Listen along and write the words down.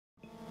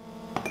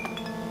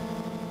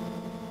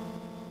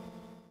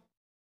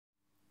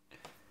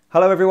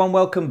Hello everyone,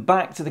 welcome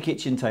back to the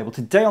kitchen table.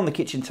 Today on the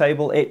kitchen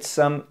table, it's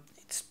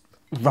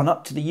run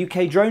up to the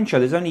UK drone show.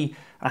 There's only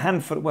a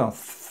handful, well,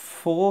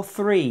 four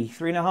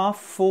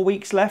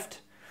weeks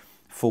left.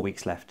 4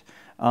 weeks left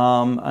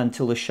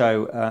until the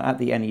show at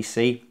the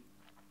NEC.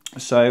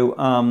 So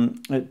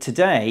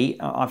today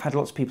I've had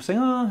lots of people saying,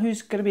 oh,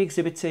 who's going to be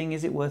exhibiting?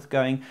 Is it worth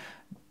going?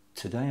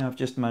 Today I've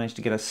just managed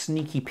to get a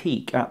sneaky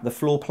peek at the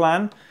floor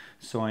plan.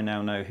 So I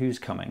now know who's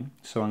coming.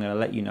 So I'm going to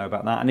let you know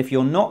about that. And if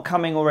you're not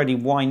coming already,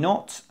 why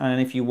not? And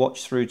if you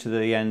watch through to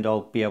the end,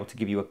 I'll be able to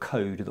give you a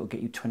code that'll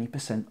get you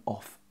 20%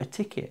 off a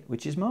ticket,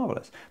 which is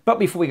marvelous. But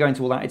before we go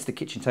into all that, it's the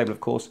kitchen table, of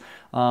course.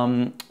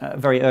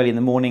 Very early in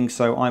the morning,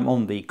 so I'm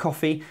on the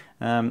coffee.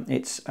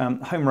 It's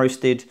home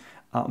roasted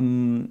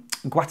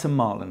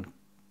Guatemalan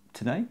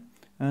today.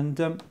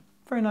 And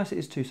very nice it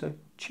is too, so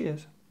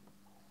cheers.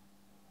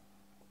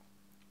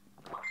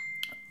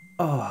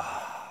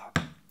 Oh,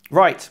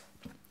 right.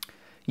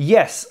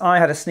 Yes, I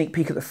had a sneak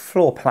peek at the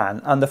floor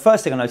plan, and the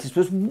first thing I noticed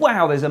was,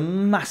 wow, there's a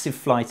massive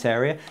flight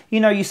area. You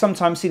know, you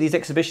sometimes see these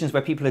exhibitions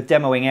where people are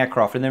demoing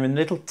aircraft and they're in a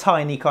little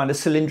tiny kind of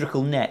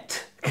cylindrical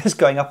net just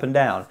going up and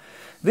down.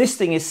 This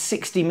thing is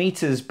 60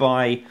 meters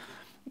by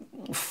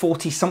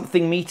 40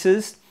 something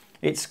meters.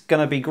 It's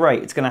going to be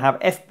great. It's going to have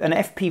an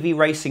FPV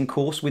racing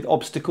course with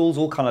obstacles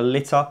all kind of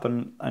lit up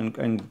and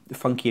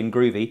funky and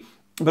groovy.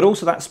 But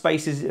also that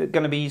space is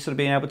going to be sort of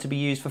being able to be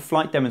used for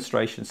flight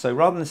demonstrations. So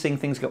rather than seeing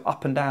things go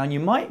up and down, you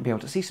might be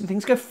able to see some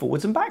things go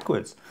forwards and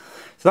backwards.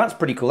 So that's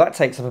pretty cool. That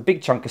takes up a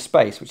big chunk of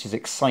space, which is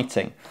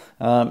exciting.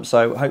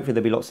 So hopefully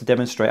there'll be lots to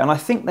demonstrate. And I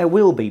think there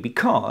will be,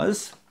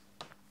 because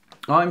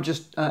I'm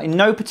just, in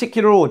no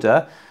particular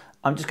order,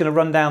 I'm just going to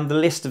run down the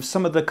list of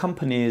some of the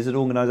companies and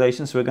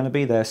organisations who are going to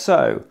be there.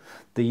 So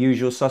the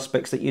usual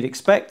suspects that you'd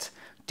expect: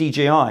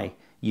 DJI,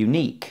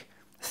 Unique,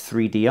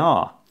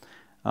 3DR,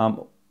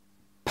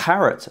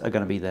 Parrot are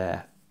going to be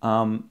there.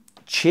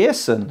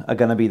 Cheerson are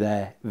going to be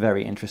there,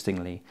 very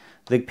interestingly.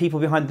 The people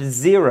behind the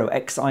Zero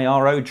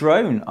XIRO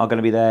drone are going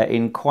to be there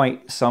in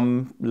quite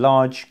some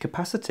large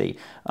capacity.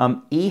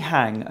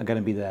 EHang are going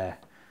to be there.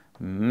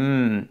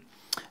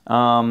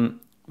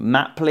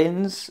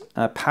 Maplins,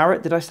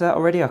 Parrot, did I say that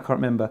already? I can't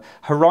remember.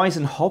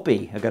 Horizon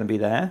Hobby are going to be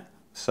there.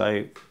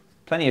 So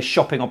plenty of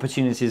shopping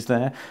opportunities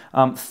there.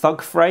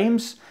 Thug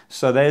Frames,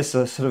 so there's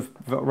a sort of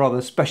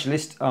rather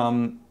specialist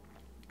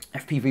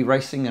FPV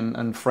racing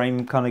and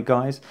frame kind of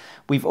guys.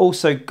 We've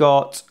also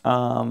got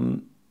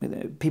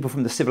people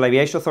from the Civil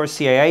Aviation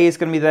Authority, CAA is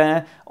going to be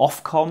there.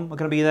 Ofcom are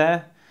going to be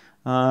there.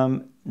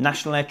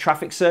 National Air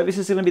Traffic Service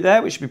is going to be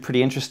there, which should be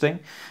pretty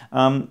interesting.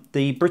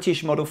 The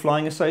British Model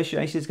Flying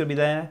Association is going to be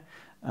there.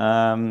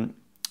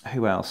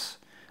 Who else?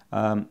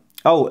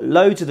 Oh,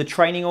 loads of the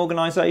training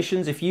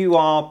organisations. If you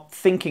are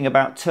thinking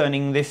about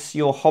turning this,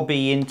 your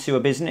hobby, into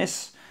a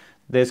business,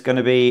 there's going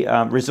to be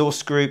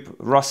Resource Group,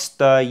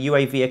 Ruster,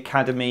 UAV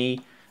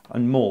Academy,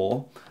 and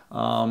more.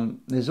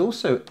 There's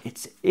also,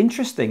 it's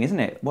interesting, isn't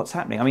it, what's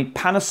happening? I mean,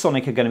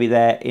 Panasonic are going to be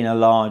there in a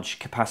large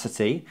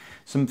capacity.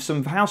 Some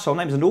household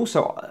names, and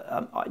also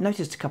I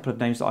noticed a couple of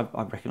names that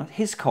I've recognised.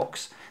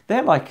 Hiscox,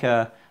 they're like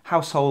a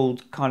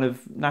household kind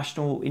of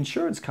national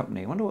insurance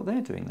company. I wonder what they're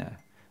doing there.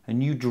 A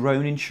new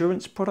drone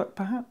insurance product,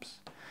 perhaps?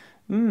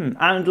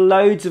 And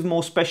loads of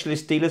more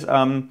specialist dealers.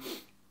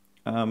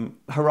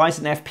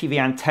 Horizon FPV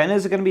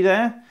antennas are going to be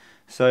there,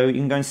 so you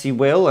can go and see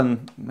Will,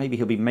 and maybe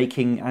he'll be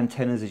making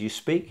antennas as you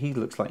speak. He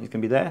looks like he's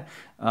going to be there.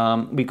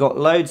 We've got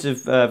loads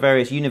of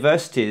various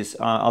universities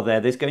are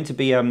there. There's going to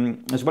be,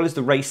 as well as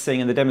the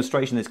racing and the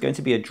demonstration, there's going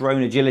to be a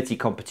drone agility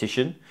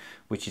competition,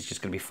 which is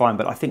just going to be fine.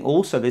 But I think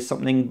also there's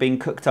something being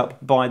cooked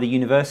up by the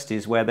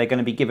universities where they're going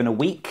to be given a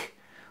week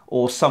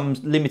or some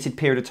limited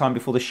period of time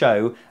before the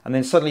show, and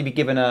then suddenly be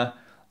given a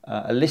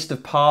list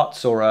of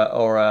parts or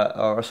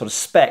a sort of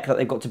spec that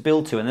they've got to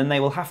build to, and then they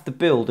will have to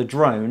build a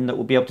drone that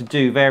will be able to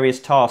do various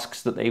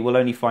tasks that they will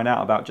only find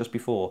out about just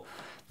before.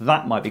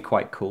 That might be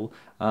quite cool.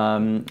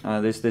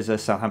 There's a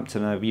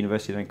Southampton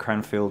University in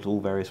Cranfield, all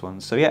various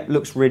ones. So yeah,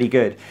 looks really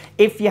good.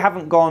 If you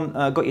haven't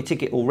got your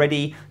ticket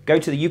already, go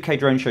to the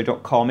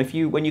ukdroneshow.com.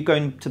 When you're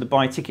going to the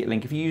buy ticket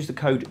link, if you use the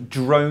code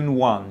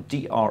DRONE1,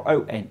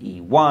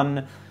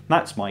 DRONE1,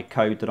 that's my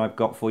code that I've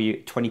got for you,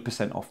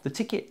 20% off the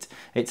ticket.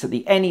 It's at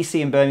the NEC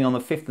in Birmingham on the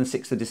 5th and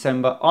 6th of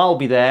December. I'll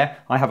be there.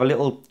 I have a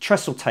little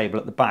trestle table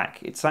at the back.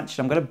 It's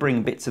actually, I'm going to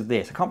bring bits of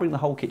this. I can't bring the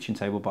whole kitchen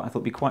table, but I thought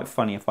it'd be quite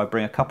funny if I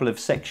bring a couple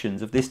of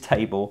sections of this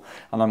table,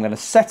 and I'm going to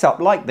set up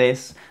like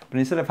this, but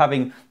instead of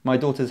having my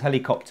daughter's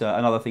helicopter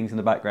and other things in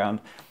the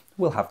background,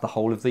 we'll have the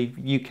whole of the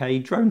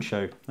UK drone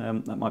show.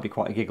 That might be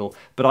quite a giggle.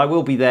 But I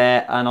will be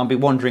there, and I'll be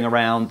wandering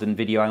around and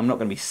videoing. I'm not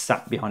going to be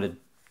sat behind a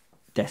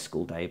desk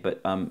all day, but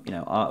you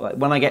know,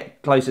 when I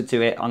get closer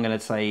to it, I'm going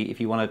to say,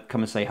 if you want to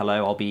come and say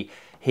hello, I'll be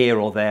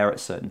here or there at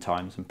certain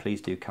times, and please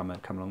do come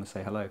along and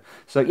say hello.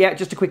 So yeah,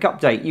 just a quick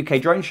update.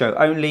 UK Drone Show,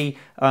 only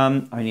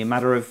a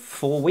matter of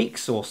 4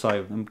 weeks or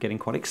so. I'm getting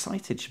quite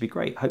excited. Should be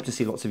great. Hope to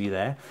see lots of you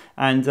there.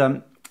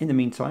 And in the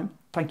meantime,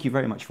 thank you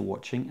very much for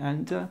watching,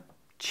 and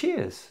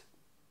cheers.